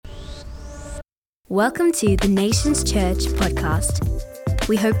Welcome to the Nations Church podcast.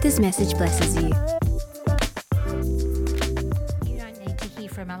 We hope this message blesses you. You don't need to hear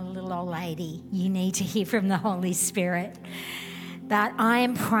from a little old lady. You need to hear from the Holy Spirit. But I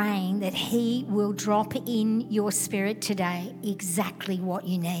am praying that He will drop in your spirit today exactly what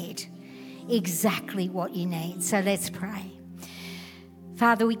you need. Exactly what you need. So let's pray.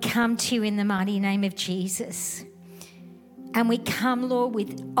 Father, we come to you in the mighty name of Jesus. And we come, Lord,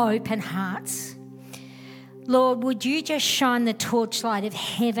 with open hearts. Lord, would you just shine the torchlight of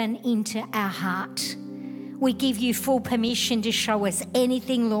heaven into our heart? We give you full permission to show us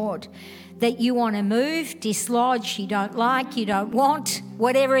anything, Lord, that you want to move, dislodge, you don't like, you don't want,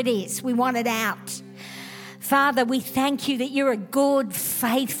 whatever it is, we want it out. Father, we thank you that you're a good,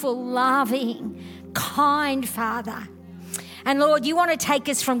 faithful, loving, kind Father. And Lord, you want to take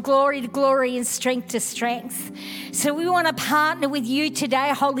us from glory to glory and strength to strength. So we want to partner with you today,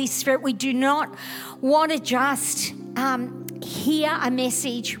 Holy Spirit. We do not want to just hear a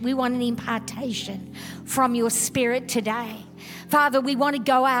message. We want an impartation from your Spirit today. Father, we want to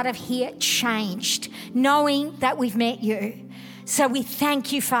go out of here changed, knowing that we've met you. So we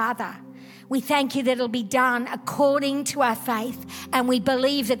thank you, Father. We thank you that it'll be done according to our faith, and we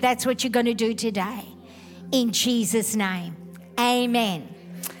believe that that's what you're going to do today. In Jesus' name, amen.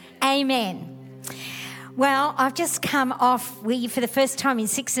 Amen. Well, I've just come off, for the first time in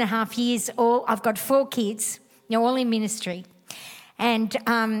 6.5 years, I've got 4 kids, all in ministry. And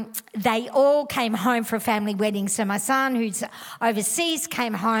they all came home for a family wedding. So my son, who's overseas,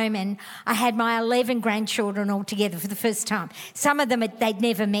 came home, and I had my 11 grandchildren all together for the first time. Some of them, they'd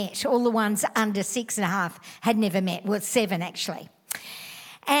never met. All the ones under 6.5 had never met. Well, 7 actually.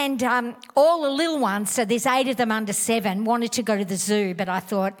 And all the little ones, so there's 8 of them under 7, wanted to go to the zoo, but I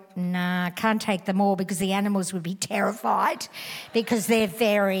thought, nah, can't take them all because the animals would be terrified because they're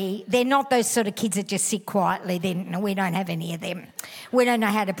not those sort of kids that just sit quietly. We don't have any of them. We don't know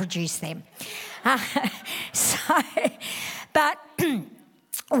how to produce them. But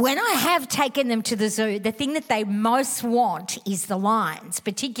when I have taken them to the zoo, the thing that they most want is the lions,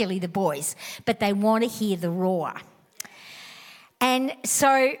 particularly the boys, but they want to hear the roar. And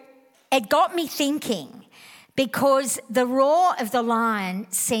so it got me thinking, because the roar of the lion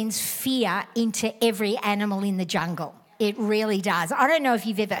sends fear into every animal in the jungle. It really does. I don't know if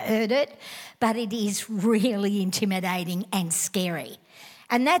you've ever heard it, but it is really intimidating and scary.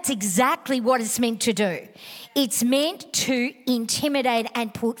 And that's exactly what it's meant to do. It's meant to intimidate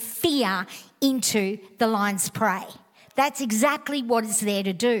and put fear into the lion's prey. That's exactly what it's there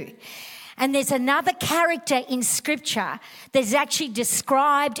to do. And there's another character in Scripture that's actually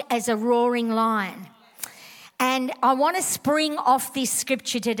described as a roaring lion. And I want to spring off this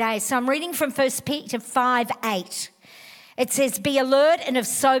Scripture today. So I'm reading from 1 Peter 5:8. It says, "Be alert and of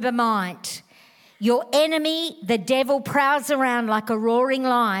sober mind. Your enemy, the devil, prowls around like a roaring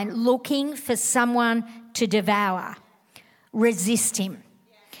lion looking for someone to devour. Resist him.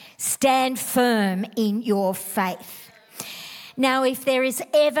 Stand firm in your faith." Now, if there is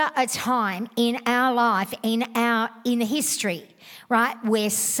ever a time in our life, in history, right, where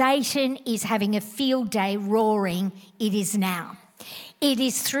Satan is having a field day roaring, it is now. It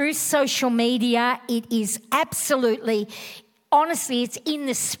is through social media. It is absolutely, honestly, it's in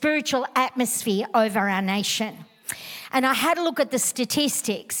the spiritual atmosphere over our nation. And I had a look at the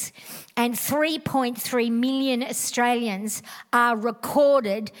statistics, and 3.3 million Australians are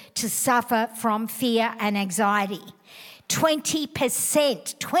recorded to suffer from fear and anxiety.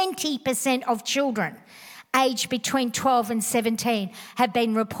 20% of children aged between 12 and 17 have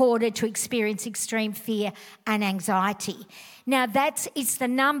been reported to experience extreme fear and anxiety. Now, it's the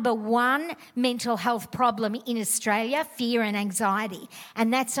number 1 mental health problem in Australia, fear and anxiety,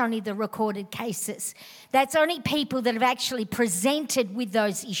 and that's only the recorded cases. That's only people that have actually presented with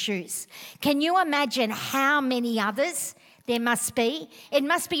those issues. Can you imagine how many others there must be? It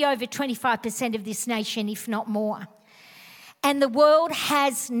must be over 25% of this nation, if not more. And the world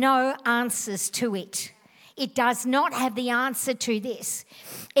has no answers to it. It does not have the answer to this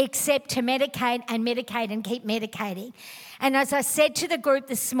except to medicate and keep medicating. And as I said to the group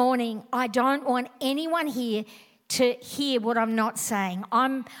this morning, I don't want anyone here to hear what I'm not saying.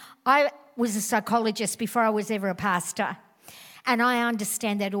 I was a psychologist before I was ever a pastor. And I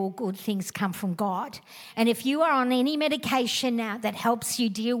understand that all good things come from God. And if you are on any medication now that helps you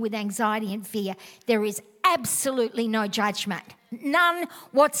deal with anxiety and fear, there is absolutely no judgment. None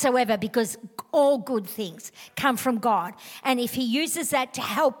whatsoever, because all good things come from God. And if He uses that to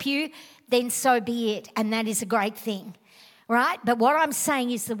help you, then so be it. And that is a great thing, right? But what I'm saying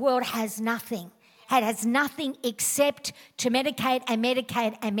is the world has nothing. has nothing except to medicate and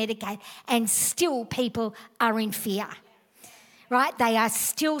medicate and medicate, and still people are in fear. Right? They are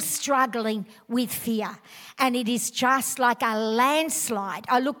still struggling with fear. And it is just like a landslide.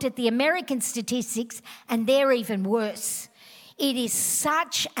 I looked at the American statistics and they're even worse. It is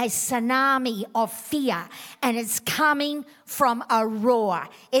such a tsunami of fear, and it's coming from a roar.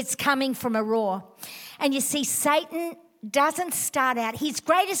 It's coming from a roar. And you see, Satan doesn't start out, his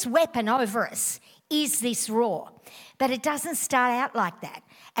greatest weapon over us is this roar. But it doesn't start out like that.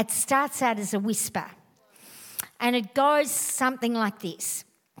 It starts out as a whisper. And it goes something like this.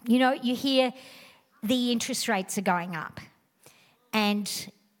 You know, you hear the interest rates are going up. And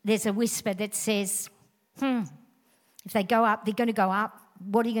there's a whisper that says, if they go up, they're going to go up.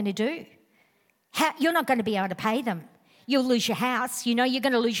 What are you going to do? You're not going to be able to pay them. You'll lose your house. You know, you're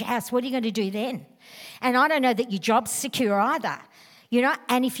going to lose your house. What are you going to do then? And I don't know that your job's secure either. You know,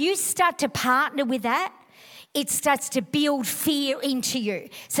 and if you start to partner with that, it starts to build fear into you.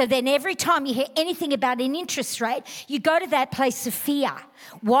 So then every time you hear anything about an interest rate, you go to that place of fear.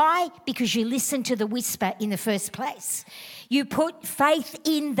 Why? Because you listen to the whisper in the first place. You put faith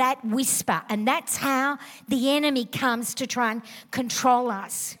in that whisper, and that's how the enemy comes to try and control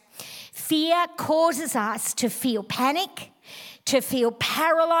us. Fear causes us to feel panic, to feel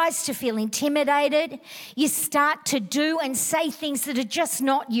paralyzed, to feel intimidated. You start to do and say things that are just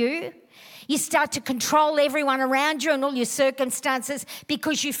not you. You start to control everyone around you and all your circumstances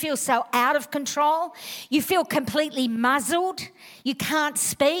because you feel so out of control. You feel completely muzzled. You can't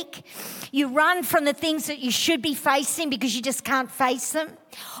speak. You run from the things that you should be facing because you just can't face them.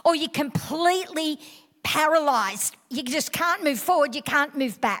 Or you're completely paralyzed. You just can't move forward. You can't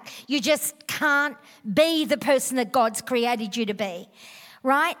move back. You just can't be the person that God's created you to be,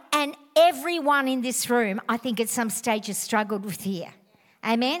 right? And everyone in this room, I think at some stage has struggled with fear.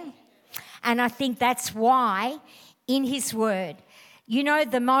 Amen? And I think that's why in his word, you know,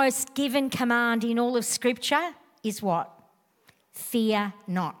 the most given command in all of Scripture is what? Fear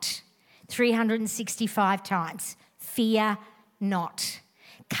not. 365 times. Fear not.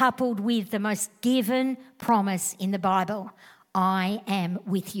 Coupled with the most given promise in the Bible, I am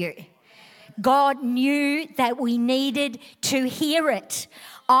with you. God knew that we needed to hear it.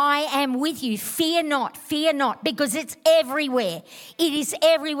 I am with you. Fear not, because it's everywhere. It is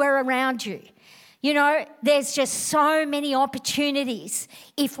everywhere around you. You know, there's just so many opportunities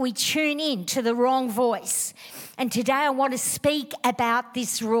if we tune in to the wrong voice. And today I want to speak about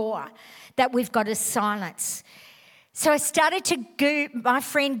this roar that we've got to silence. So I started to my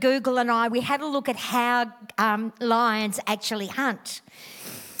friend Google and I, we had a look at how lions actually hunt.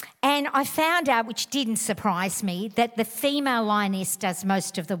 And I found out, which didn't surprise me, that the female lioness does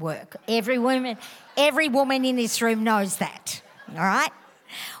most of the work. Every woman in this room knows that, all right?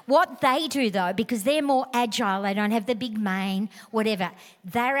 What they do, though, because they're more agile, they don't have the big mane, whatever,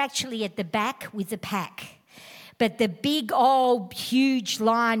 they're actually at the back with the pack. But the big old huge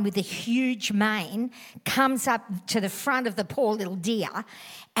lion with the huge mane comes up to the front of the poor little deer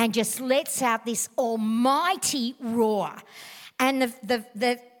and just lets out this almighty roar. And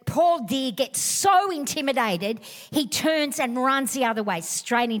the poor deer gets so intimidated, he turns and runs the other way,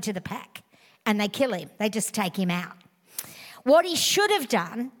 straight into the pack. And they kill him. They just take him out. What he should have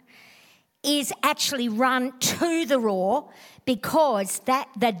done is actually run to the roar, because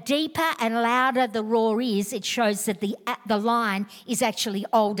the deeper and louder the roar is, it shows that the lion is actually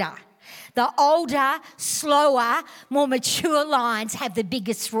older. The older, slower, more mature lions have the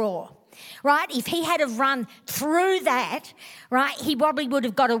biggest roar. Right? If he had have run through that, right, he probably would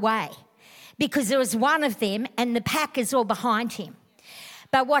have got away, because there was one of them and the pack is all behind him.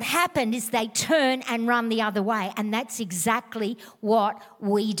 But what happened is they turn and run the other way, and that's exactly what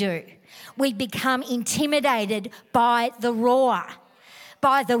we do. We become intimidated by the roar,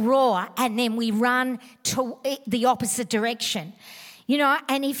 and then we run to the opposite direction. You know,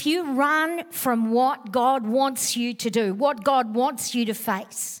 and if you run from what God wants you to do, what God wants you to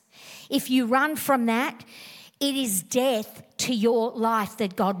face, if you run from that, it is death to your life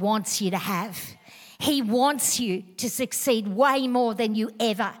that God wants you to have. He wants you to succeed way more than you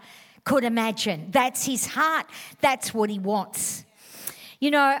ever could imagine. That's his heart. That's what he wants. You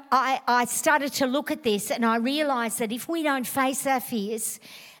know, I started to look at this and I realised that if we don't face our fears,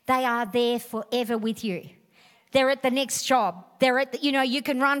 they are there forever with you. They're at the next job. You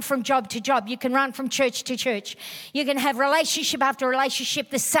can run from job to job. You can run from church to church. You can have relationship after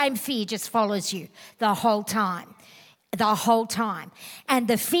relationship. The same fear just follows you the whole time. And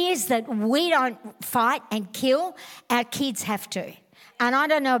the fears that we don't fight and kill, our kids have to. And I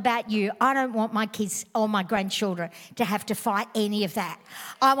don't know about you, I don't want my kids or my grandchildren to have to fight any of that.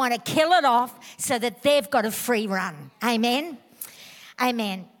 I want to kill it off so that they've got a free run. Amen?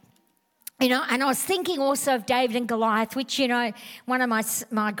 Amen. You know, and I was thinking also of David and Goliath, which, you know, one of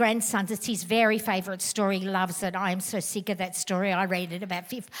my grandsons, it's his very favourite story. He loves it. I am so sick of that story. I read it about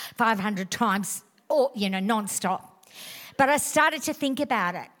 500 times, or, you know, non-stop. But I started to think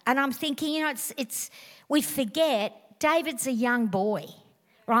about it. And I'm thinking, you know, we forget David's a young boy,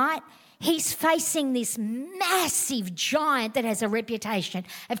 right? He's facing this massive giant that has a reputation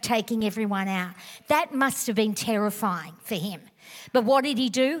of taking everyone out. That must have been terrifying for him. But what did he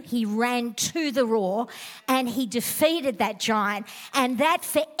do? He ran to the roar and he defeated that giant, and that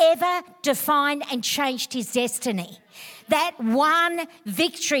forever defined and changed his destiny. That one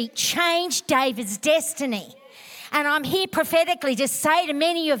victory changed David's destiny. And I'm here prophetically to say to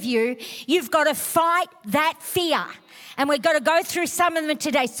many of you, you've got to fight that fear. And we've got to go through some of them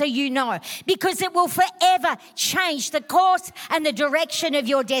today so you know, because it will forever change the course and the direction of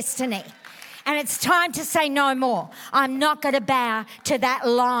your destiny. And it's time to say no more. I'm not going to bow to that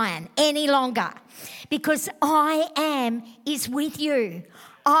lion any longer, because I am is with you.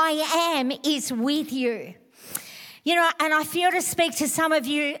 I am is with you. You know, and I feel to speak to some of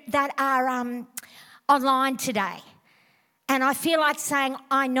you that are online today. And I feel like saying,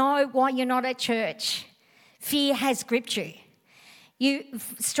 I know why you're not at church. Fear has gripped you. You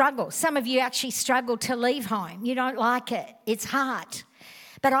struggle. Some of you actually struggle to leave home. You don't like it. It's hard.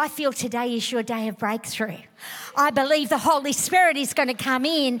 But I feel today is your day of breakthrough. I believe the Holy Spirit is going to come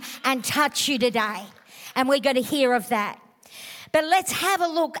in and touch you today. And we're going to hear of that. But let's have a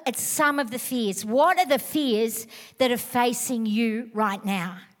look at some of the fears. What are the fears that are facing you right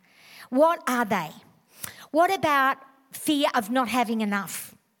now? What are they? What about fear of not having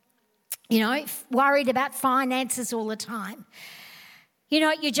enough? You know, worried about finances all the time. You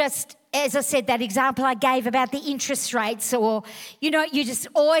know, you just, as I said, that example I gave about the interest rates, or, you know, you just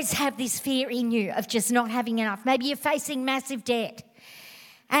always have this fear in you of just not having enough. Maybe you're facing massive debt.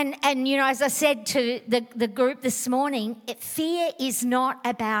 And you know, as I said to the group this morning, fear is not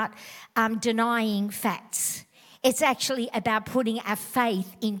about denying facts. It's actually about putting our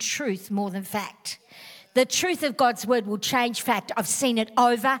faith in truth more than fact. The truth of God's word will change fact. I've seen it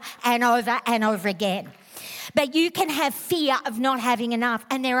over and over and over again. But you can have fear of not having enough,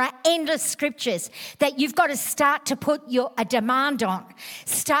 and there are endless scriptures that you've got to start to put a demand on,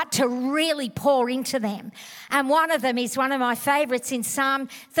 start to really pour into them. And one of them is one of my favourites in Psalm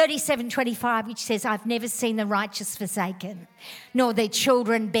 37:25, which says, I've never seen the righteous forsaken, nor their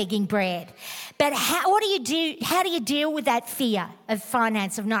children begging bread. But how do you deal with that fear of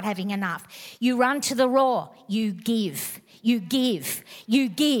finance, of not having enough? You run to the raw, you give, you give, you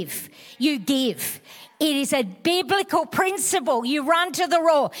give, you give. It is a biblical principle. You run to the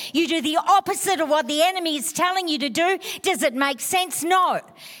raw. You do the opposite of what the enemy is telling you to do. Does it make sense? No.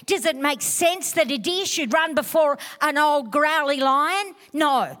 Does it make sense that a deer should run before an old growly lion?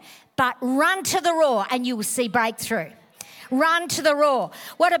 No. But run to the raw and you will see breakthrough. Run to the raw.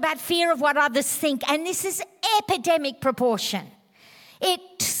 What about fear of what others think? And this is epidemic proportion. It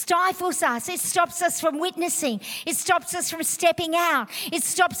stifles us. It stops us from witnessing. It stops us from stepping out. It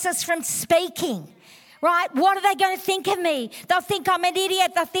stops us from speaking. Right? What are they going to think of me? They'll think I'm an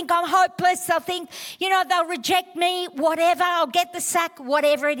idiot. They'll think I'm hopeless. They'll think, you know, they'll reject me, whatever. I'll get the sack,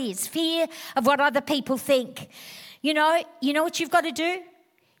 whatever it is. Fear of what other people think. You know what you've got to do?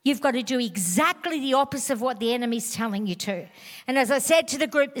 You've got to do exactly the opposite of what the enemy's telling you to. And as I said to the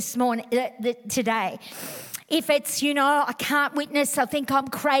group this morning, today, if it's, you know, I can't witness, I think I'm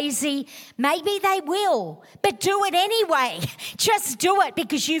crazy, maybe they will, but do it anyway. Just do it,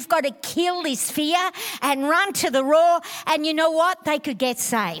 because you've got to kill this fear and run to the raw. And you know what? They could get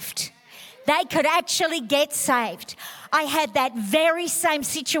saved. They could actually get saved. I had that very same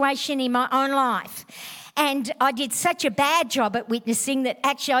situation in my own life. And I did such a bad job at witnessing that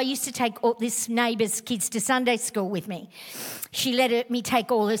actually I used to take all this neighbour's kids to Sunday school with me. She let me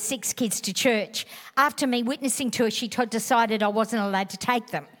take all her 6 kids to church. After me witnessing to her, she decided I wasn't allowed to take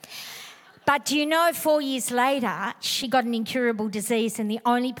them. But do you know, 4 years later, she got an incurable disease, and the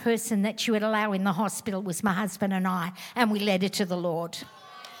only person that she would allow in the hospital was my husband and I, and we led her to the Lord.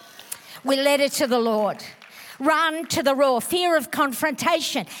 We led her to the Lord. Run to the raw. Fear of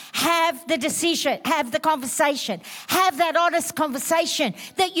confrontation. Have the decision. Have the conversation. Have that honest conversation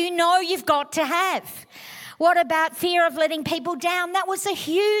that you know you've got to have. What about fear of letting people down? That was a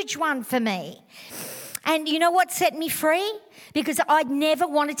huge one for me. And you know what set me free? Because I never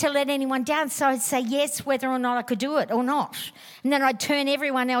wanted to let anyone down, so I'd say yes whether or not I could do it or not. And then I'd turn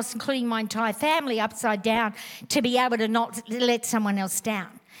everyone else, including my entire family, upside down to be able to not let someone else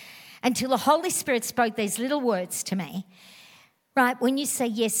down. Until the Holy Spirit spoke these little words to me. Right, when you say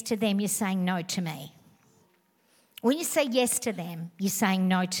yes to them, you're saying no to me. When you say yes to them, you're saying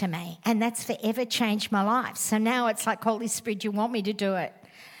no to me. And that's forever changed my life. So now it's like, Holy Spirit, do you want me to do it?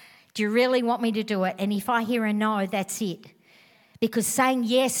 Do you really want me to do it? And if I hear a no, that's it. Because saying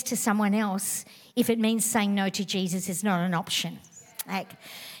yes to someone else, if it means saying no to Jesus, is not an option. Like,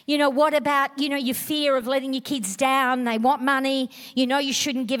 you know, what about, you know, your fear of letting your kids down? They want money. You know you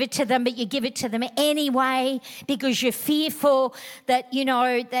shouldn't give it to them, but you give it to them anyway because you're fearful that, you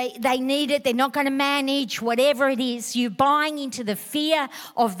know, they need it. They're not going to manage, whatever it is. You're buying into the fear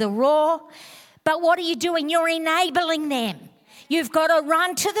of the raw. But what are you doing? You're enabling them. You've got to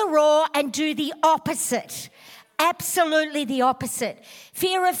run to the raw and do the opposite. Absolutely the opposite.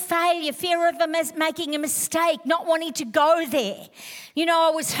 Fear of failure, fear of making a mistake, not wanting to go there. You know,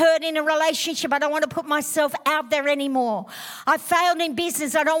 I was hurt in a relationship. I don't want to put myself out there anymore. I failed in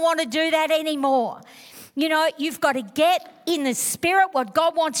business. I don't want to do that anymore. You know, you've got to get in the spirit what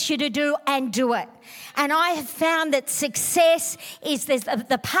God wants you to do and do it. And I have found that success is,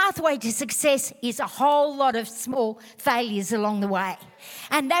 the pathway to success is a whole lot of small failures along the way.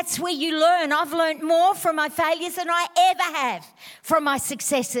 And that's where you learn. I've learned more from my failures than I ever have from my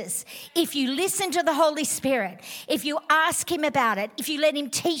successes. If you listen to the Holy Spirit, if you ask him about it, if you let him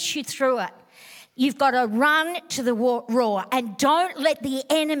teach you through it, you've got to run to the raw and don't let the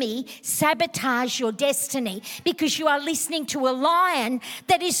enemy sabotage your destiny because you are listening to a lion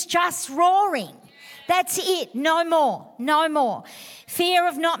that is just roaring. That's it. No more. No more. Fear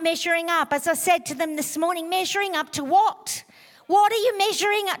of not measuring up. As I said to them this morning, measuring up to what? What are you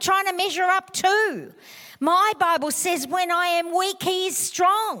trying to measure up to? My Bible says when I am weak, he is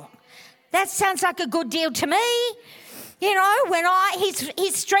strong. That sounds like a good deal to me. You know, when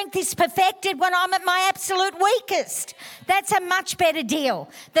his strength is perfected when I'm at my absolute weakest. That's a much better deal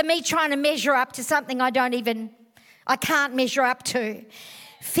than me trying to measure up to something I can't measure up to.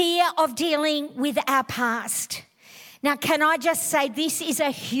 Fear of dealing with our past. Now, can I just say this is a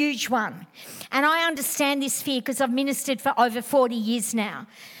huge one. And I understand this fear because I've ministered for over 40 years now.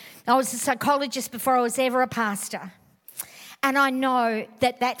 I was a psychologist before I was ever a pastor. And I know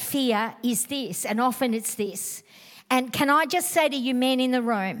that fear is this, and often it's this. And can I just say to you men in the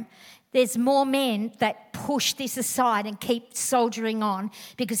room, there's more men that push this aside and keep soldiering on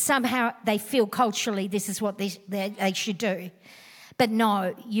because somehow they feel culturally this is what they should do. But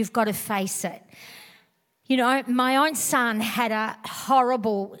no, you've got to face it. You know, my own son had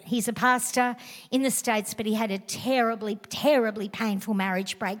he's a pastor in the States, but he had a terribly, terribly painful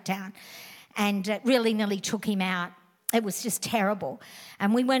marriage breakdown and it really nearly took him out. It was just terrible.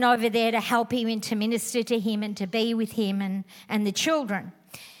 And we went over there to help him and to minister to him and to be with him and the children.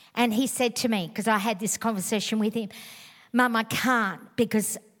 And he said to me, because I had this conversation with him, Mum, I can't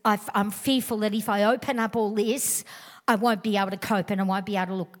because I'm fearful that if I open up all this, I won't be able to cope and I won't be able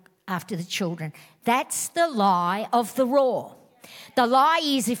to look after the children. That's the lie of the raw. The lie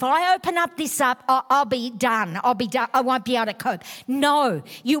is if I open up this up, I'll be done. I won't be able to cope. No,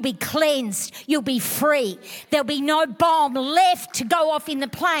 you'll be cleansed. You'll be free. There'll be no bomb left to go off in the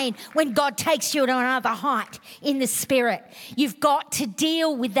plane when God takes you to another height in the spirit. You've got to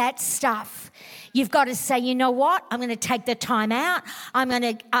deal with that stuff. You've got to say, you know what? I'm going to take the time out. I'm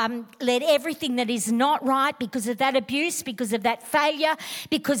going to let everything that is not right because of that abuse, because of that failure,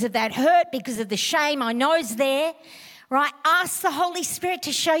 because of that hurt, because of the shame I know is there. Right? Ask the Holy Spirit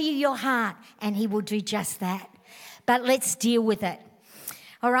to show you your heart and he will do just that. But let's deal with it.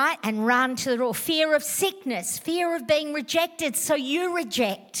 All right? And run to the raw. Fear of sickness, fear of being rejected, so you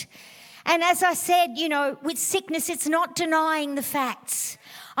reject. And as I said, you know, with sickness, it's not denying the facts.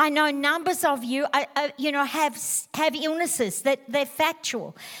 I know numbers of you, have illnesses that they're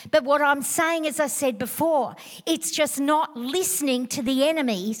factual. But what I'm saying, as I said before, it's just not listening to the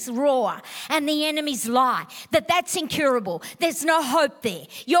enemy's roar and the enemy's lie, that's incurable. There's no hope there.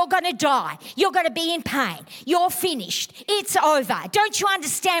 You're going to die. You're going to be in pain. You're finished. It's over. Don't you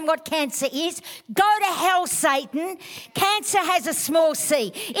understand what cancer is? Go to hell, Satan. Cancer has a small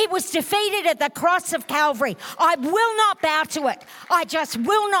c. It was defeated at the cross of Calvary. I will not bow to it. I just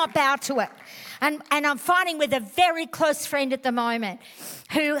will not bow to it. And I'm fighting with a very close friend at the moment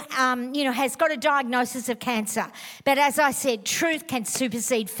who, has got a diagnosis of cancer. But as I said, truth can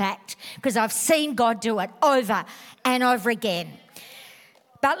supersede fact because I've seen God do it over and over again.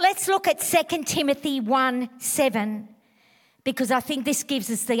 But let's look at 2 Timothy 1:7 because I think this gives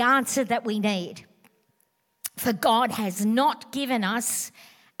us the answer that we need. For God has not given us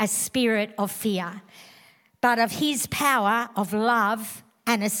a spirit of fear, but of his power, of love,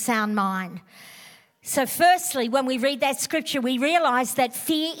 and a sound mind. So firstly, when we read that scripture, we realise that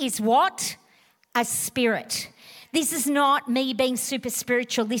fear is what? A spirit. This is not me being super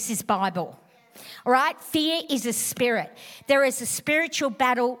spiritual. This is Bible. All right? Fear is a spirit. There is a spiritual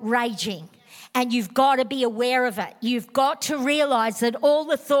battle raging, and you've got to be aware of it. You've got to realise that all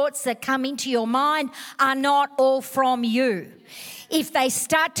the thoughts that come into your mind are not all from you. If they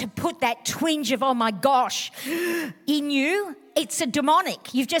start to put that twinge of, oh my gosh, in you, it's a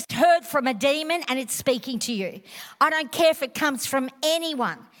demonic. You've just heard from a demon and it's speaking to you. I don't care if it comes from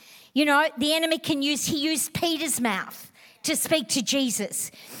anyone. You know, the enemy he used Peter's mouth to speak to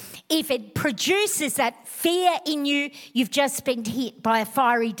Jesus. If it produces that fear in you, you've just been hit by a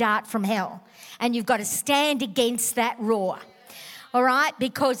fiery dart from hell. And you've got to stand against that roar. All right?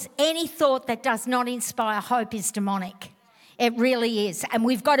 Because any thought that does not inspire hope is demonic. It really is. And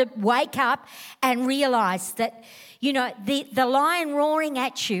we've got to wake up and realise that, you know, the lion roaring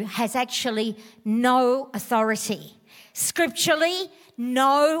at you has actually no authority. Scripturally,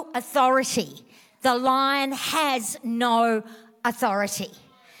 no authority. The lion has no authority,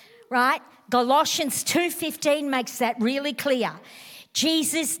 right? Galatians 2:15 makes that really clear.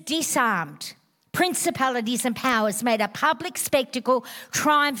 Jesus disarmed principalities and powers, made a public spectacle,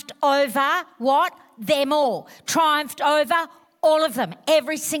 triumphed over what? Them all. Triumphed over all of them,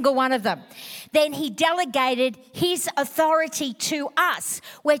 every single one of them. Then he delegated his authority to us.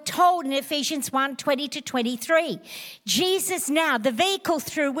 We're told in Ephesians 1:20-23. Jesus now, the vehicle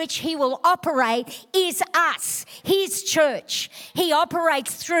through which he will operate is us, his church. He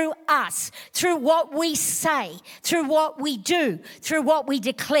operates through us, through what we say, through what we do, through what we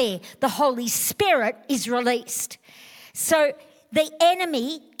declare. The Holy Spirit is released. So the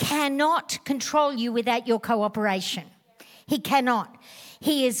enemy cannot control you without your cooperation. He cannot.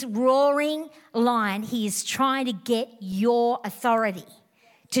 He is roaring lion. He is trying to get your authority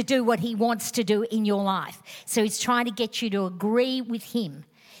to do what he wants to do in your life. So he's trying to get you to agree with him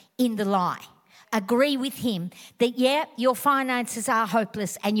in the lie. Agree with him that, yeah, your finances are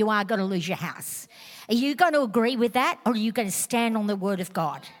hopeless and you are going to lose your house. Are you going to agree with that, or are you going to stand on the word of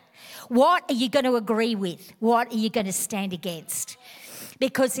God? What are you going to agree with? What are you going to stand against?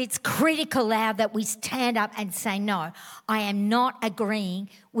 Because it's critical now that we stand up and say, no, I am not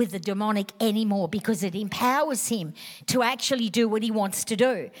agreeing with the demonic anymore, because it empowers him to actually do what he wants to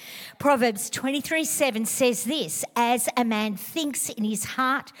do. Proverbs 23:7 says this: as a man thinks in his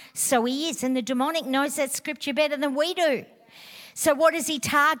heart, so he is. And the demonic knows that scripture better than we do. So what does he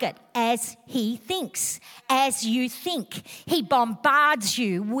target? As he thinks, as you think. He bombards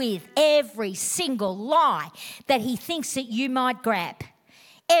you with every single lie that he thinks that you might grab.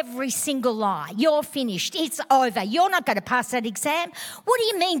 Every single lie. You're finished. It's over. You're not going to pass that exam. What do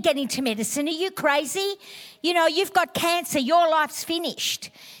you mean get into medicine? Are you crazy? You know, you've got cancer. Your life's finished.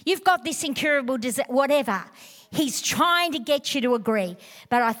 You've got this incurable disease, whatever. He's trying to get you to agree.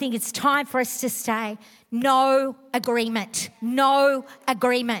 But I think it's time for us to say, no agreement. No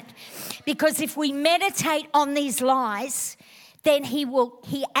agreement. Because if we meditate on these lies, then he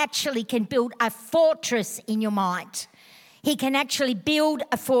actually can build a fortress in your mind. He can actually build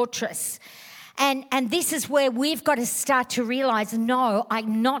a fortress. And this is where we've got to start to realise, no,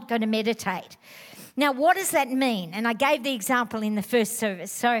 I'm not going to meditate. Now, what does that mean? And I gave the example in the first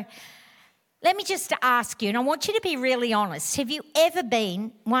service. So let me just ask you, and I want you to be really honest. Have you ever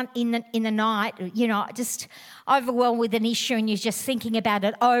been one in the night, you know, just overwhelmed with an issue, and you're just thinking about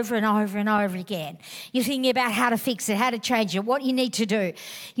it over and over and over again? You're thinking about how to fix it, how to change it, what you need to do.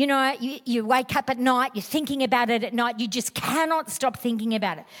 You know, you wake up at night, you're thinking about it at night. You just cannot stop thinking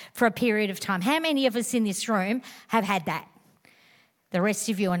about it for a period of time. How many of us in this room have had that? The rest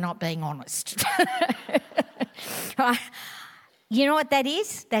of you are not being honest. Right? You know what that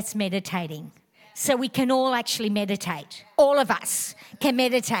is? That's meditating. So we can all actually meditate. All of us can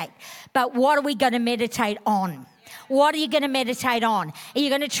meditate. But what are we going to meditate on? What are you going to meditate on? Are you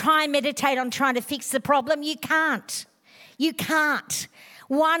going to try and meditate on trying to fix the problem? You can't. You can't.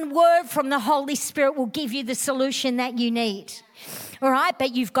 One word from the Holy Spirit will give you the solution that you need. All right?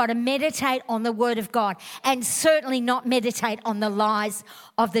 But you've got to meditate on the word of God, and certainly not meditate on the lies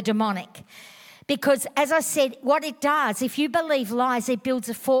of the demonic. Because, as I said, what it does, if you believe lies, it builds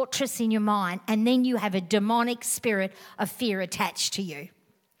a fortress in your mind, and then you have a demonic spirit of fear attached to you.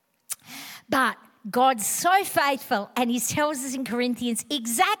 But God's so faithful, and he tells us in Corinthians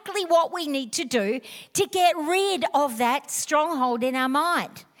exactly what we need to do to get rid of that stronghold in our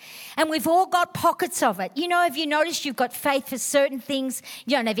mind. And we've all got pockets of it. You know, have you noticed you've got faith for certain things?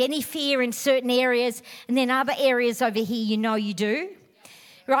 You don't have any fear in certain areas, and then other areas over here you know you do,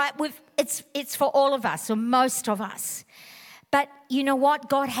 right? It's for all of us, or most of us. But you know what?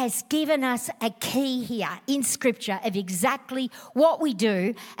 God has given us a key here in Scripture of exactly what we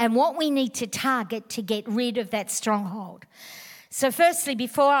do and what we need to target to get rid of that stronghold. So firstly,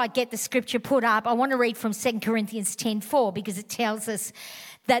 before I get the Scripture put up, I want to read from 2 Corinthians 10:4, because it tells us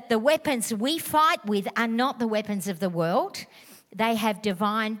that the weapons we fight with are not the weapons of the world. They have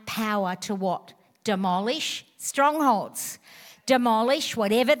divine power to what? Demolish strongholds. Demolish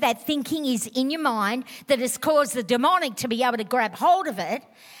whatever that thinking is in your mind that has caused the demonic to be able to grab hold of it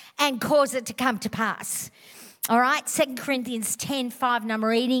and cause it to come to pass. All right, 2 Corinthians 10:5, and I'm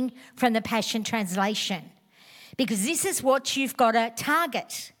reading from the Passion Translation, because this is what you've got to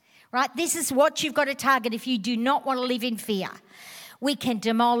target, right? This is what you've got to target if you do not want to live in fear. We can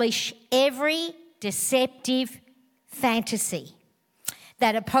demolish every deceptive fantasy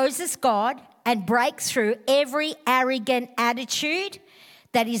that opposes God and break through every arrogant attitude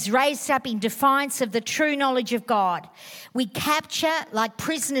that is raised up in defiance of the true knowledge of God. We capture, like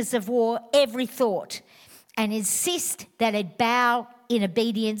prisoners of war, every thought and insist that it bow in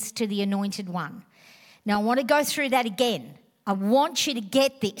obedience to the Anointed One. Now, I want to go through that again. I want you to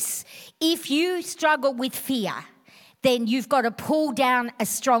get this. If you struggle with fear, then you've got to pull down a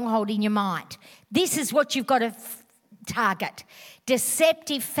stronghold in your mind. This is what you've got to target.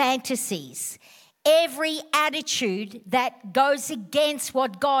 Deceptive fantasies, every attitude that goes against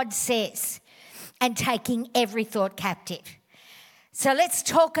what God says, and taking every thought captive. So let's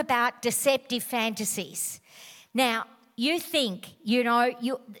talk about deceptive fantasies. Now, you think,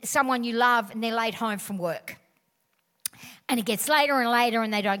 someone you love and they're late home from work, and it gets later and later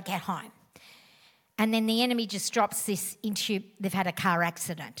and they don't get home. And then the enemy just drops this into you, they've had a car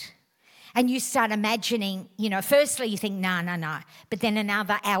accident. And you start imagining, firstly you think, no. But then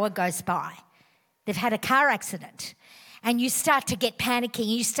another hour goes by. They've had a car accident. And you start to get panicky.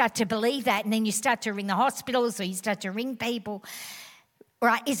 You start to believe that. And then you start to ring the hospitals, or you start to ring people.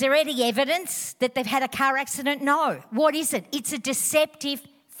 Right? Is there any evidence that they've had a car accident? No. What is it? It's a deceptive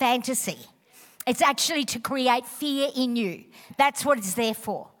fantasy. It's actually to create fear in you. That's what it's there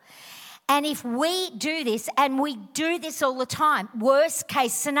for. And if we do this, and we do this all the time, worst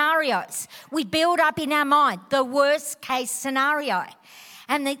case scenarios, we build up in our mind the worst case scenario.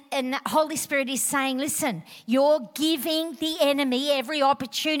 And the Holy Spirit is saying, listen, you're giving the enemy every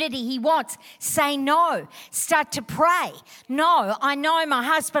opportunity he wants. Say no. Start to pray. No, I know my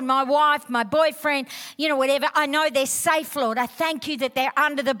husband, my wife, my boyfriend, whatever. I know they're safe, Lord. I thank you that they're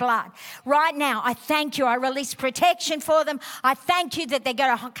under the blood. Right now, I thank you. I release protection for them. I thank you that they're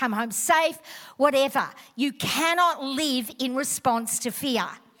going to come home safe, whatever. You cannot live in response to fear,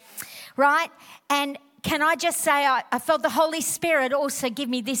 right? And can I just say, I felt the Holy Spirit also give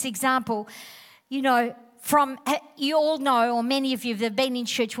me this example. You all know, or many of you that have been in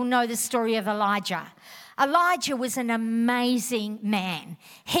church will know the story of Elijah. Elijah was an amazing man.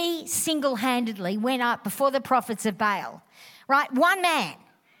 He single-handedly went up before the prophets of Baal, right? One man,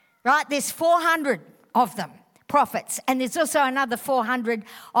 right? There's 400 of them, prophets, and there's also another 400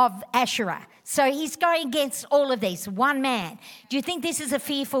 of Asherah. So he's going against all of these, one man. Do you think this is a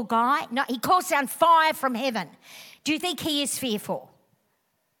fearful guy? No, he calls down fire from heaven. Do you think he is fearful?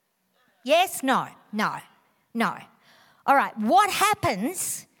 Yes? No. All right, what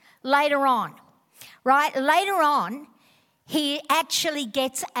happens later on? Right, later on, he actually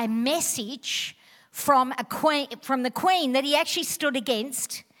gets a message from the queen that he actually stood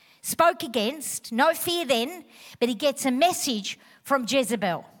against, spoke against, no fear then, but he gets a message from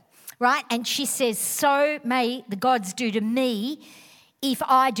Jezebel. Right? And she says, so may the gods do to me if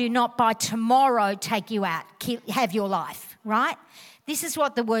I do not by tomorrow take you out, have your life, right? This is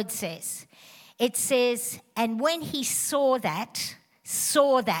what the word says. It says, and when he saw that,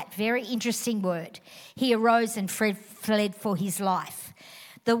 very interesting word, he arose and fled for his life.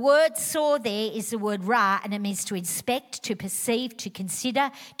 The word saw there is the word ra, and it means to inspect, to perceive, to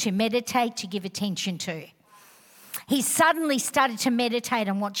consider, to meditate, to give attention to. He suddenly started to meditate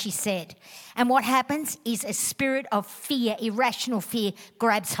on what she said. And what happens is a spirit of fear, irrational fear,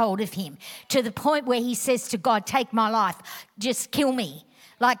 grabs hold of him to the point where he says to God, take my life, just kill me.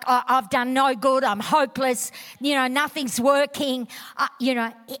 Like, I've done no good, I'm hopeless, nothing's working,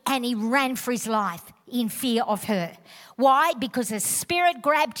 and he ran for his life in fear of her. Why? Because a spirit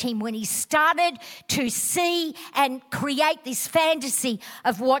grabbed him when he started to see and create this fantasy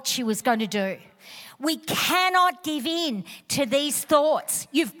of what she was going to do. We cannot give in to these thoughts.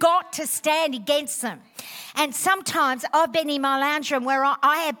 You've got to stand against them. And sometimes I've been in my lounge room where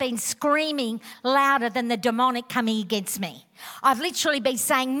I have been screaming louder than the demonic coming against me. I've literally been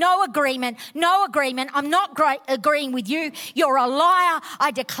saying, no agreement, I'm not agreeing with you, you're a liar, I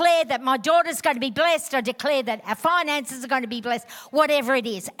declare that my daughter's going to be blessed, I declare that our finances are going to be blessed, whatever it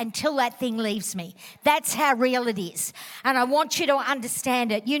is, until that thing leaves me. That's how real it is. And I want you to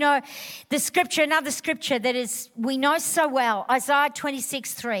understand it. You know, the scripture, another scripture that is we know so well, Isaiah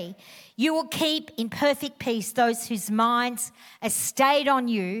 26:3, you will keep in perfect peace those whose minds are stayed on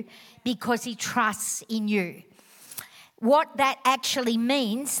you because he trusts in you. What that actually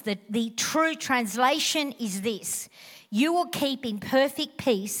means, the true translation is this: you will keep in perfect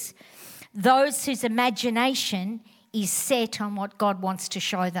peace those whose imagination is set on what God wants to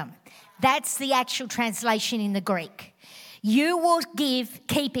show them. That's the actual translation in the Greek. You will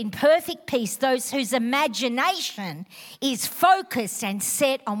keep in perfect peace those whose imagination is focused and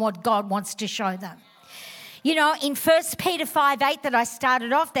set on what God wants to show them. You know, in 1 Peter 5:8 that I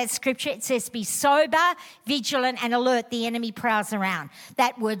started off, that scripture, it says, be sober, vigilant and alert, the enemy prowls around.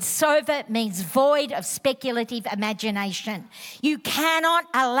 That word sober means void of speculative imagination. You cannot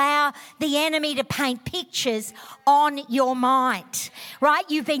allow the enemy to paint pictures on your mind, right?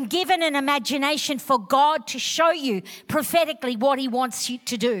 You've been given an imagination for God to show you prophetically what he wants you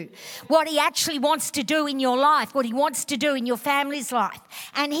to do, what he actually wants to do in your life, what he wants to do in your family's life.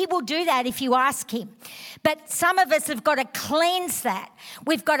 And he will do that if you ask him. But some of us have got to cleanse that.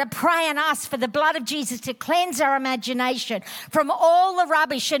 We've got to pray and ask for the blood of Jesus to cleanse our imagination from all the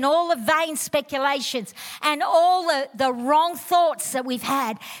rubbish and all the vain speculations and all the wrong thoughts that we've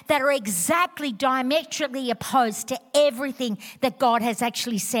had that are exactly diametrically opposed to everything that God has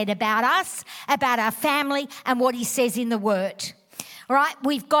actually said about us, about our family, and what he says in the Word. All right,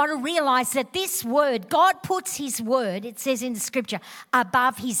 we've got to realise that this Word, God puts his Word, it says in the Scripture,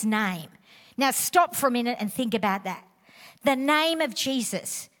 above his name. Now stop for a minute and think about that. The name of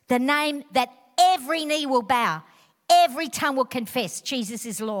Jesus, the name that every knee will bow, every tongue will confess Jesus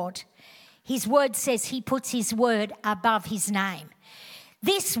is Lord. His word says he puts his word above his name.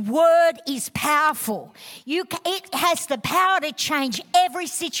 This word is powerful. It has the power to change every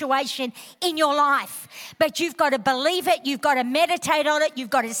situation in your life. But you've got to believe it, you've got to meditate on it, you've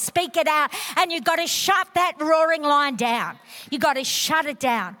got to speak it out, and you've got to shut that roaring lion down. You've got to shut it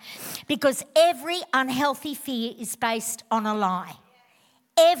down. Because every unhealthy fear is based on a lie.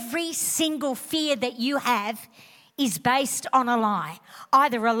 Every single fear that you have is based on a lie.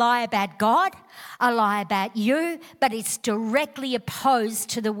 Either a lie about God, a lie about you, but it's directly opposed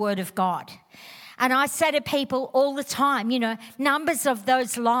to the Word of God. And I say to people all the time, you know, numbers of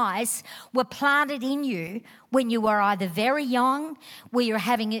those lies were planted in you when you were either very young, where you're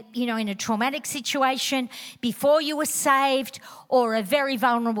having it, you know, in a traumatic situation, before you were saved, or a very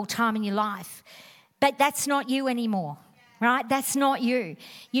vulnerable time in your life. But that's not you anymore, right? That's not you.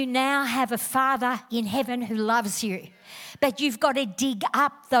 You now have a Father in heaven who loves you. But you've got to dig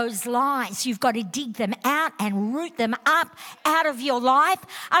up those lies. You've got to dig them out and root them up out of your life.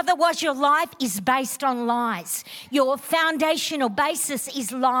 Otherwise, your life is based on lies. Your foundational basis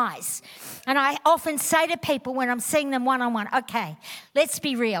is lies. And I often say to people when I'm seeing them one-on-one, okay, let's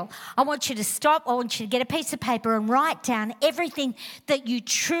be real. I want you to stop. I want you to get a piece of paper and write down everything that you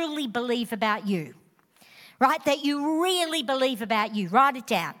truly believe about you, right? That you really believe about you. Write it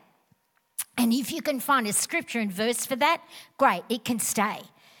down. And if you can find a scripture and verse for that, great, it can stay.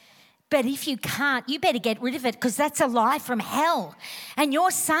 But if you can't, you better get rid of it, because that's a lie from hell. And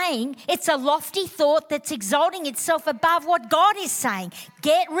you're saying it's a lofty thought that's exalting itself above what God is saying.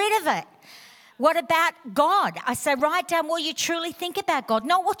 Get rid of it. What about God? I say write down what you truly think about God,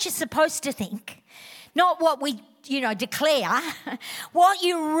 not what you're supposed to think, not what we, you know, declare, what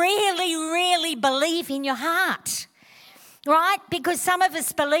you really, really believe in your heart. Right? Because some of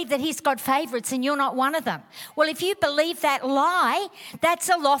us believe that he's got favourites and you're not one of them. Well, if you believe that lie, that's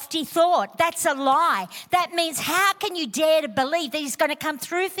a lofty thought. That's a lie. That means how can you dare to believe that he's going to come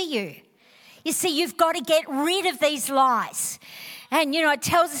through for you? You see, you've got to get rid of these lies. And, you know, it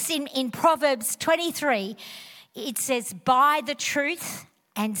tells us in Proverbs 23, it says, buy the truth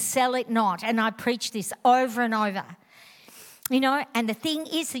and sell it not. And I preach this over and over. You know, and the thing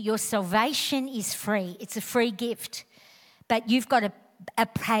is that your salvation is free. It's a free gift. But you've got to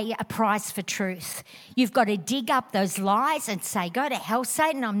pay a price for truth. You've got to dig up those lies and say, go to hell,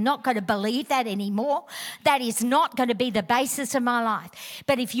 Satan, I'm not going to believe that anymore. That is not going to be the basis of my life.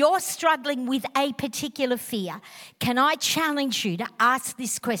 But if you're struggling with a particular fear, can I challenge you to ask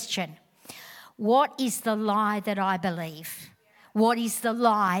this question? What is the lie that I believe? What is the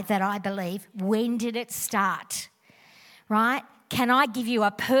lie that I believe? When did it start? Right? Can I give you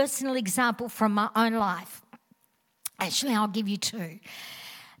a personal example from my own life? Actually, I'll give you two.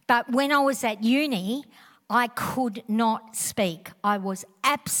 But when I was at uni, I could not speak. I was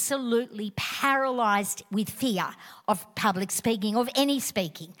absolutely paralysed with fear of public speaking, of any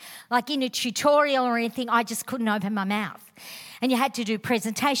speaking. Like in a tutorial or anything, I just couldn't open my mouth. And you had to do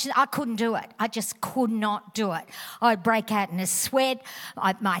presentations. I couldn't do it. I just could not do it. I'd break out in a sweat.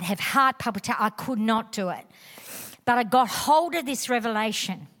 I might have heart palpitation. I could not do it. But I got hold of this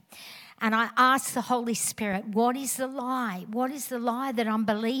revelation and I asked the Holy Spirit, what is the lie? What is the lie that I'm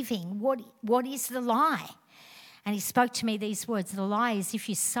believing? What is the lie? And he spoke to me these words. The lie is if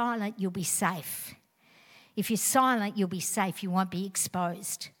you're silent, you'll be safe. If you're silent, you'll be safe. You won't be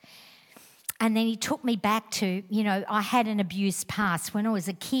exposed. And then he took me back to, I had an abused past. When I was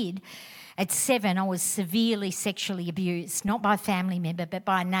a kid, at 7, I was severely sexually abused, not by a family member, but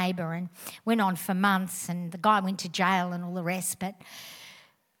by a neighbour, and went on for months, and the guy went to jail and all the rest. But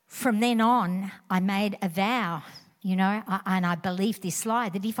from then on, I made a vow, and I believed this lie,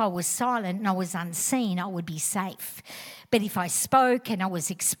 that if I was silent and I was unseen, I would be safe. But if I spoke and I was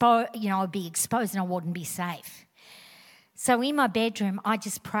exposed, I would be exposed and I wouldn't be safe. So in my bedroom, I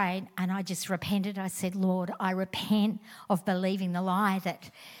just prayed and I just repented. I said, Lord, I repent of believing the lie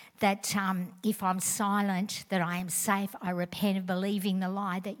that if I'm silent, that I am safe. I repent of believing the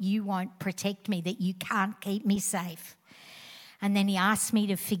lie that you won't protect me, that you can't keep me safe. And then he asked me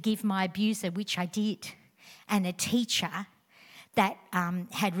to forgive my abuser, which I did, and a teacher that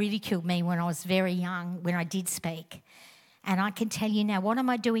had ridiculed me when I was very young, when I did speak. And I can tell you now, what am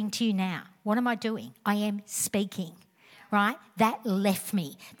I doing to you now? What am I doing? I am speaking. Right? That left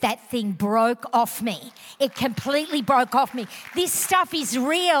me. That thing broke off me. It completely broke off me. This stuff is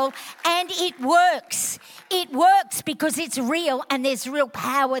real and it works. It works because it's real and there's real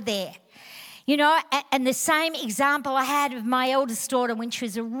power there. And the same example I had of my eldest daughter when she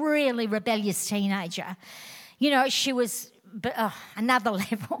was a really rebellious teenager. She was another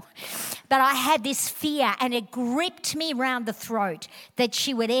level. But I had this fear and it gripped me round the throat that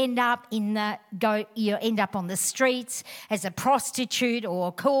she would end up on the streets as a prostitute or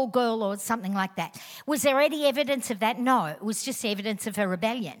a call girl or something like that. Was there any evidence of that? No, it was just evidence of her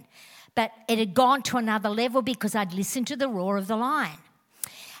rebellion. But it had gone to another level because I'd listened to the roar of the lion.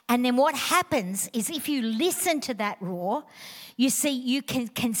 And then what happens is if you listen to that roar, you see you can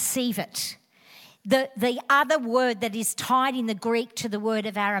conceive it. The other word that is tied in the Greek to the word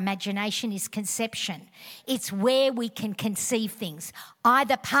of our imagination is conception. It's where we can conceive things.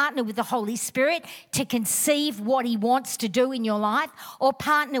 Either partner with the Holy Spirit to conceive what he wants to do in your life, or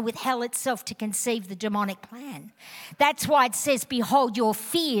partner with hell itself to conceive the demonic plan. That's why it says, behold, your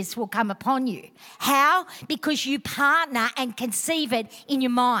fears will come upon you. How? Because you partner and conceive it in your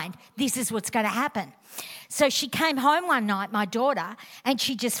mind. This is what's going to happen. So she came home one night, my daughter, and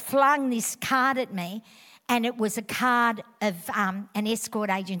she just flung this card at me, and it was a card of an escort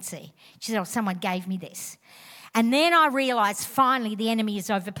agency. She said, someone gave me this. And then I realised finally the enemy has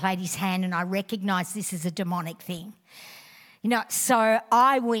overplayed his hand and I recognised this is a demonic thing. So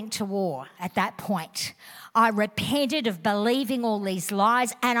I went to war at that point. I repented of believing all these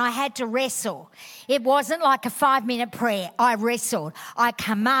lies and I had to wrestle. It wasn't like a 5-minute prayer. I wrestled. I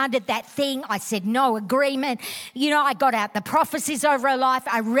commanded that thing. I said no agreement. I got out the prophecies over her life.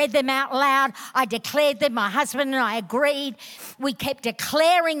 I read them out loud. I declared them. My husband and I agreed. We kept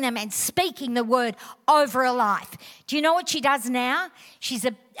declaring them and speaking the word over her life. Do you know what she does now? She's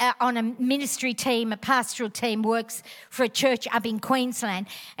on a ministry team, a pastoral team, works for a church up in Queensland.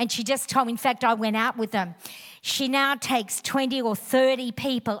 And she just told me, in fact, I went out with them. She now takes 20 or 30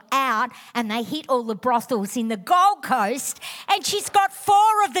 people out and they hit all the brothels in the Gold Coast, and she's got 4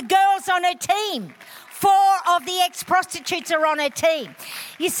 of the girls on her team. 4 of the ex-prostitutes are on her team.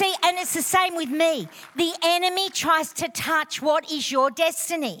 You see, and it's the same with me. The enemy tries to touch what is your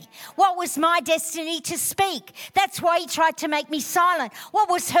destiny. What was my destiny? To speak. That's why he tried to make me silent. What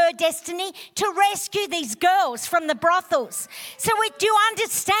was her destiny? To rescue these girls from the brothels. So do you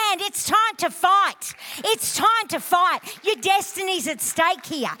understand? It's time to fight. It's time to fight. Your destiny's at stake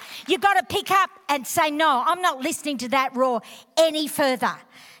here. You've got to pick up and say, no, I'm not listening to that roar any further.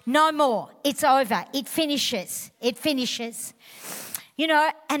 No more. It's over. It finishes. It finishes.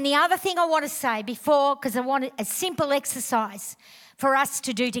 And the other thing I want to say before, because I want a simple exercise for us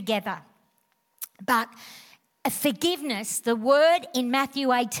to do together. But forgiveness, the word in Matthew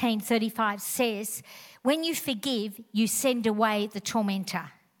 18:35 says, when you forgive, you send away the tormentor.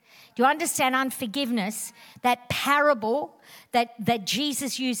 Do you understand unforgiveness? That parable that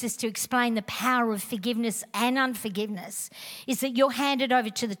Jesus uses to explain the power of forgiveness and unforgiveness is that you're handed over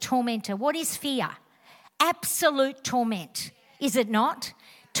to the tormentor. What is fear? Absolute torment, is it not?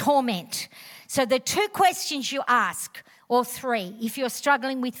 Torment. So the two questions you ask, or three, if you're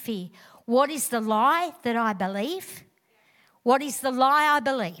struggling with fear, what is the lie that I believe? What is the lie I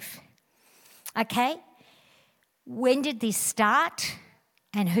believe? Okay? When did this start?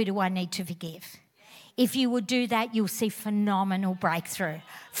 And who do I need to forgive? If you would do that, you'll see phenomenal breakthrough.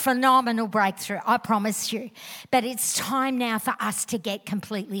 Phenomenal breakthrough, I promise you. But it's time now for us to get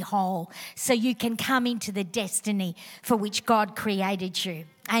completely whole so you can come into the destiny for which God created you.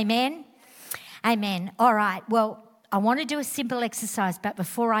 Amen? Amen. All right, well, I want to do a simple exercise, but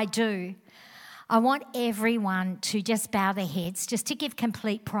before I do, I want everyone to just bow their heads, just to give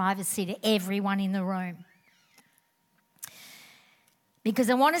complete privacy to everyone in the room. Because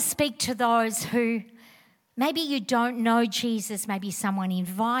I want to speak to those who maybe you don't know Jesus, maybe someone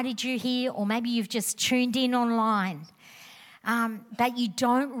invited you here, or maybe you've just tuned in online, but you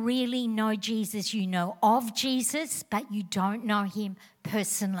don't really know Jesus. You know of Jesus, but you don't know him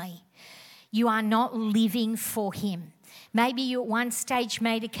personally. You are not living for him. Maybe you at one stage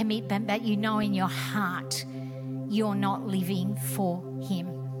made a commitment, but you know in your heart you're not living for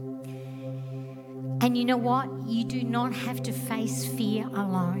him. And you know what? You do not have to face fear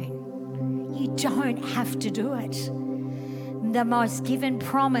alone. You don't have to do it. The most given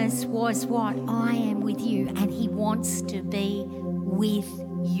promise was what? I am with you, and he wants to be with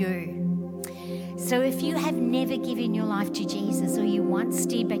you. So if you have never given your life to Jesus, or you once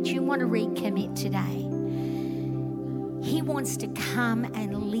did, but you want to recommit today, he wants to come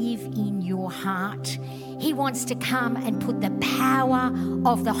and live in your heart. He wants to come and put the power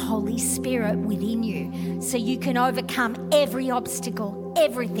of the Holy Spirit within you so you can overcome every obstacle,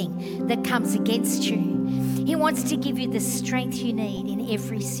 everything that comes against you. He wants to give you the strength you need in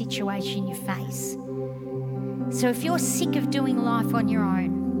every situation you face. So if you're sick of doing life on your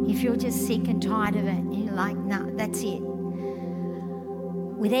own, if you're just sick and tired of it, and you're like, no, that's it.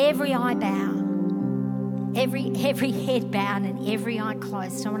 With every eye bow, every head bowed and every eye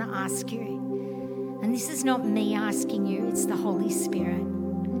closed, I want to ask you, and this is not me asking you, it's the Holy Spirit.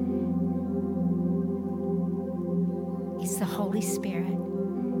 It's the Holy Spirit.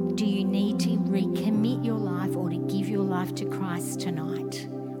 Do you need to recommit your life or to give your life to Christ tonight?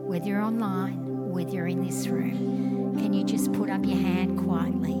 Whether you're online, whether you're in this room, can you just put up your hand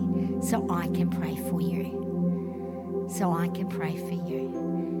quietly so I can pray for you? So I can pray for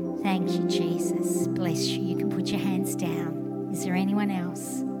you. Thank you, Jesus. Bless you. You can put your hands down. Is there anyone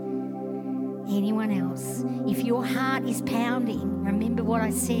else? Anyone else? If your heart is pounding, remember what I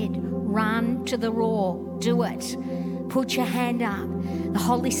said. Run to the raw. Do it. Put your hand up. The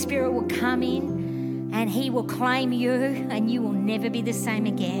Holy Spirit will come in and he will claim you, and you will never be the same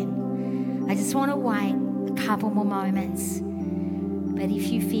again. I just want to wait a couple more moments. But if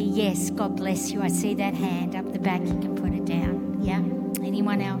you fear, yes, God bless you. I see that hand up the back. You can put it down. Yeah?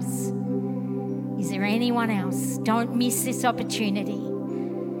 Anyone else? Is there anyone else? Don't miss this opportunity.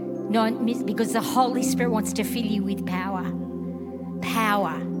 Don't miss, because the Holy Spirit wants to fill you with power.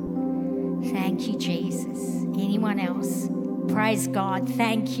 Power. Thank you, Jesus. Anyone else? Praise God.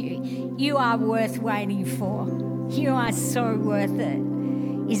 Thank you. You are worth waiting for. You are so worth it.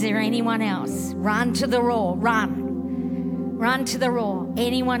 Is there anyone else? Run to the raw. Run. Run to the raw.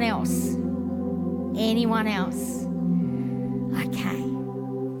 Anyone else? Anyone else? Okay.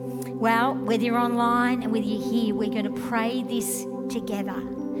 Well, whether you're online and whether you're here, we're going to pray this together.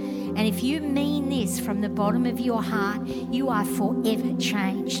 And if you mean this from the bottom of your heart, you are forever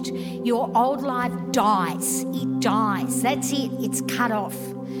changed. Your old life dies. It dies. That's it. It's cut off.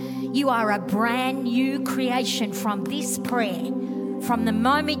 You are a brand new creation from this prayer. From the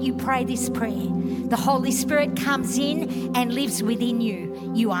moment you pray this prayer, the Holy Spirit comes in and lives within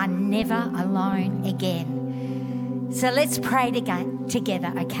you. You are never alone again. So let's pray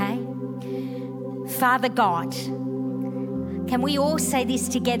together, okay? Father God, can we all say this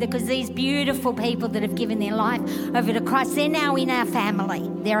together? Because these beautiful people that have given their life over to Christ, they're now in our family.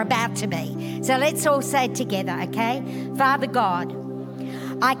 They're about to be. So let's all say it together, okay? Father God,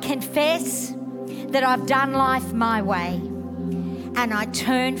 I confess that I've done life my way, and I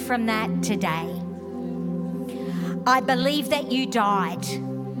turn from that today. I believe that you died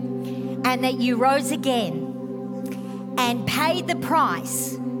and that you rose again and paid the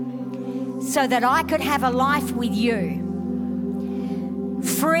price so that I could have a life with you,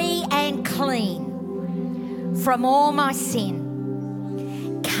 free and clean from all my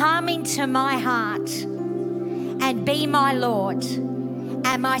sin. Come into my heart and be my Lord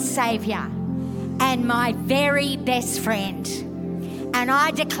and my Saviour and my very best friend. And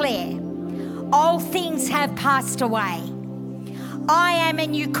I declare, all things have passed away. I am a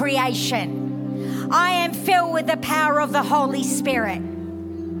new creation. I am filled with the power of the Holy Spirit.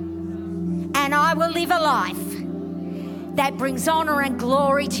 And I will live a life that brings honour and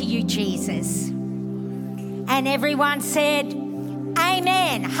glory to you, Jesus. And everyone said,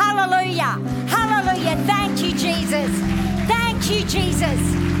 amen. Hallelujah. Hallelujah. Thank you, Jesus. Thank you, Jesus.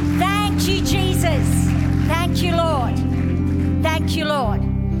 Thank you, Jesus. Thank you, Lord. Thank you, Lord.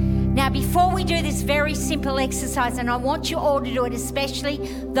 Now, before we do this very simple exercise, and I want you all to do it, especially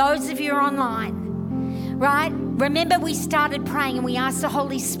those of you who are online, right? Remember, we started praying and we asked the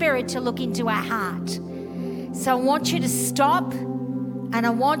Holy Spirit to look into our heart. So I want you to stop and I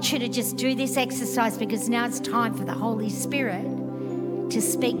want you to just do this exercise, because now it's time for the Holy Spirit to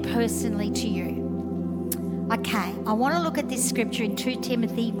speak personally to you. Okay, I want to look at this scripture in 2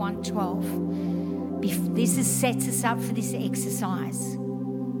 Timothy 1:12. This sets us up for this exercise.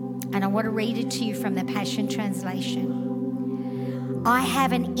 And I want to read it to you from the Passion Translation. I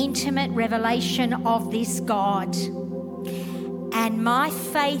have an intimate revelation of this God, and my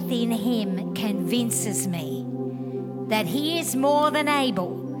faith in him convinces me that he is more than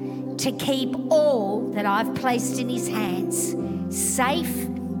able to keep all that I've placed in his hands safe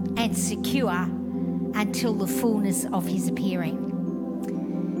and secure until the fullness of his appearing.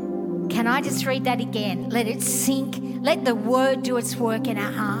 Can I just read that again? Let it sink. Let the word do its work in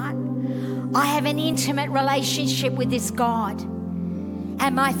our heart. I have an intimate relationship with this God,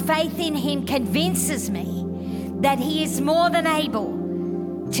 and my faith in him convinces me that he is more than able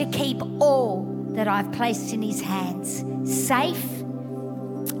to keep all that I've placed in his hands safe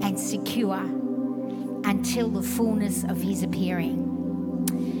and secure until the fullness of his appearing.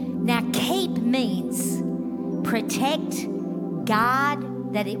 Now, keep means protect, guard,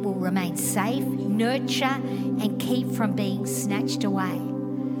 that it will remain safe, nurture, and keep from being snatched away.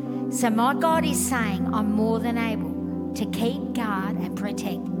 So my God is saying, I'm more than able to keep guard and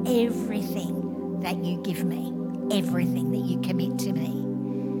protect everything that you give me, everything that you commit to me,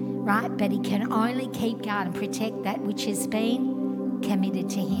 right? But he can only keep guard and protect that which has been committed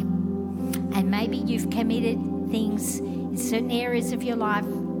to him. And maybe you've committed things in certain areas of your life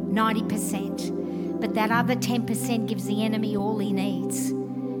 90%, but that other 10% gives the enemy all he needs,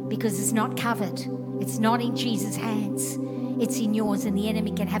 because it's not covered. It's not in Jesus' hands. It's in yours, and the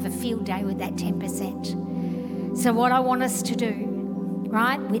enemy can have a field day with that 10%. So what I want us to do,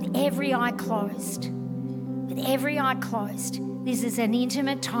 right, with every eye closed, this is an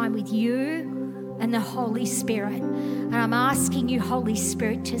intimate time with you and the Holy Spirit. And I'm asking you, Holy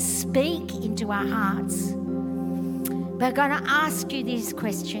Spirit, to speak into our hearts. But I'm going to ask you these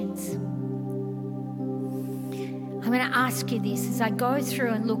questions. I'm going to ask you this as I go through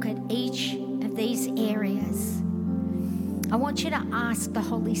and look at each of these areas. I want you to ask the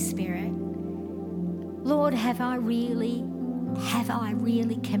Holy Spirit, Lord, have I really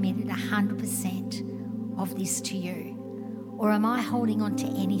committed 100% of this to you? Or am I holding on to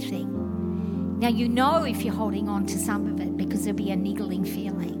anything? Now, you know if you're holding on to some of it, because there'll be a niggling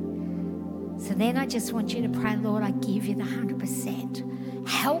feeling. So then I just want you to pray, Lord, I give you the 100%.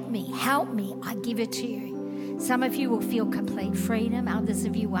 Help me, I give it to you. Some of you will feel complete freedom. Others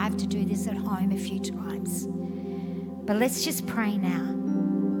of you will have to do this at home a few times. But let's just pray now.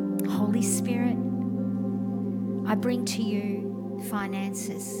 Holy Spirit, I bring to you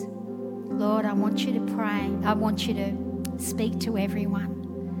finances. Lord, I want you to pray. I want you to speak to everyone.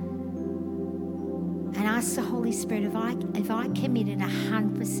 And ask the Holy Spirit, if I committed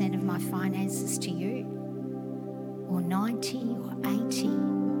 100% of my finances to you, or 90 or 80,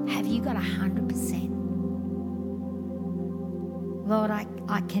 have you got 100%? Lord, I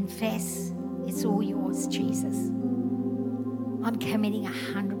confess it's all yours, Jesus. I'm committing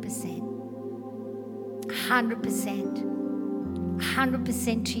 100%.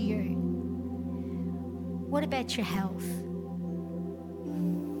 100% to you. What about your health?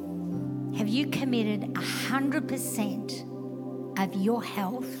 Have you committed 100% of your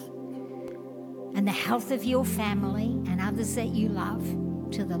health and the health of your family and others that you love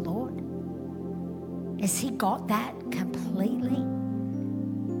to the Lord? Has he got that completely?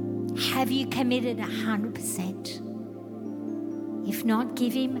 Have you committed 100%? If not,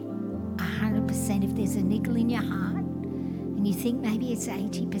 give him 100%. If there's a nickel in your heart and you think maybe it's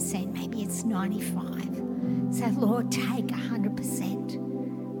 80%, maybe it's 95%, say, Lord, take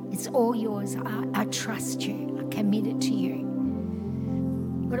 100%. It's all yours. I trust you. I commit it to you.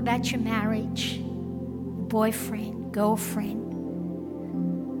 What about your marriage? Boyfriend, girlfriend?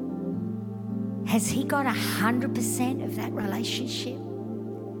 Has he got 100% of that relationship?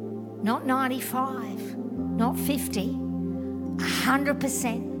 Not 95, not 50,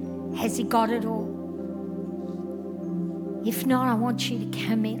 100%. Has he got it all? If not, I want you to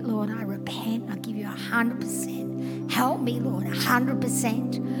commit, Lord, I repent. I give you 100%. Help me, Lord,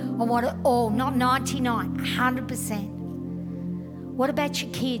 100%. I want it all, not 99, 100%. What about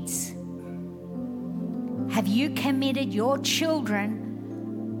your kids? Have you committed your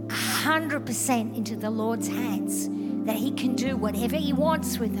children 100% into the Lord's hands, that he can do whatever he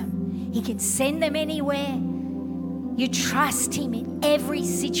wants with them? He can send them anywhere. You trust him in every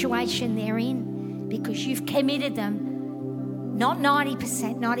situation they're in because you've committed them. Not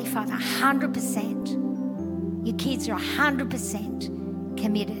 90%, 95, 100%. Your kids are 100%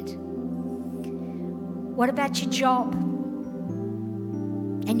 committed. What about your job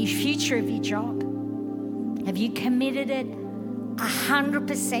and your future of your job? Have you committed it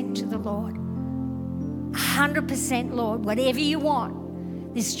 100% to the Lord? 100%, Lord, whatever you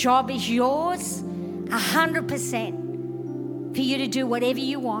want. This job is yours, 100% for you to do whatever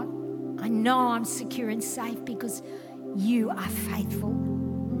you want. I know I'm secure and safe because you are faithful.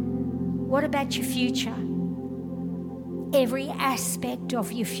 What about your future? Every aspect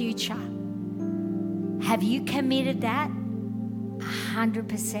of your future. Have you committed that?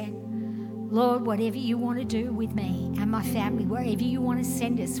 100%. Lord, whatever you want to do with me and my family, wherever you want to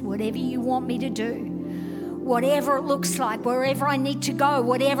send us, whatever you want me to do, whatever it looks like, wherever I need to go,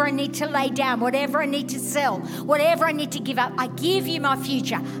 whatever I need to lay down, whatever I need to sell, whatever I need to give up, I give you my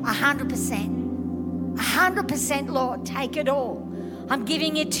future 100%. 100%, Lord, take it all. I'm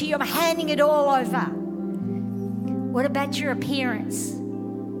giving it to you. I'm handing it all over. What about your appearance?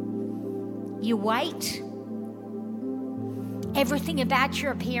 Your weight? Everything about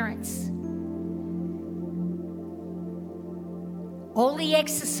your appearance. All the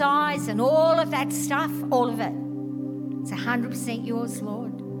exercise and all of that stuff, all of it. It's 100% yours,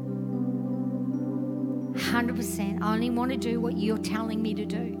 Lord. 100%. I only want to do what you're telling me to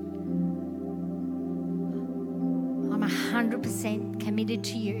do. I'm 100% committed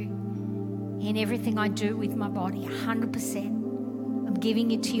to you in everything I do with my body, 100%. I'm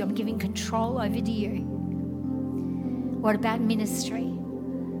giving it to you. I'm giving control over to you. What about ministry?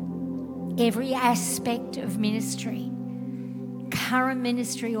 Every aspect of ministry, current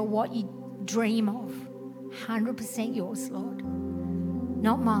ministry or what you dream of, 100% yours, Lord.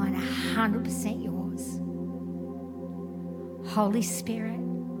 Not mine, 100% yours. Holy Spirit,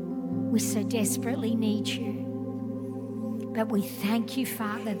 we so desperately need you. But we thank you,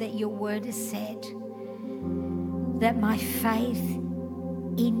 Father, that your word has said that my faith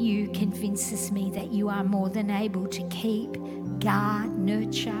in you convinces me that you are more than able to keep, guard,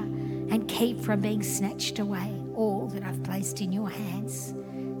 nurture, and keep from being snatched away all that I've placed in your hands,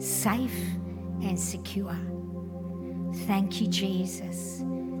 safe and secure. Thank you, Jesus.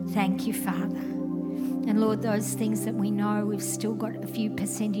 Thank you, Father. And Lord, those things that we know we've still got a few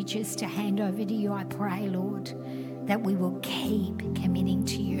percentages to hand over to you, I pray, Lord, that we will keep committing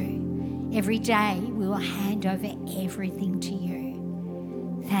to you. Every day we will hand over everything to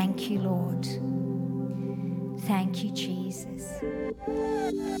you. Thank you, Lord. Thank you, Jesus.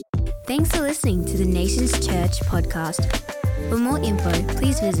 Thanks for listening to the Nations Church podcast. For more info,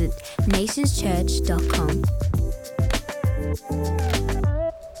 please visit nationschurch.com.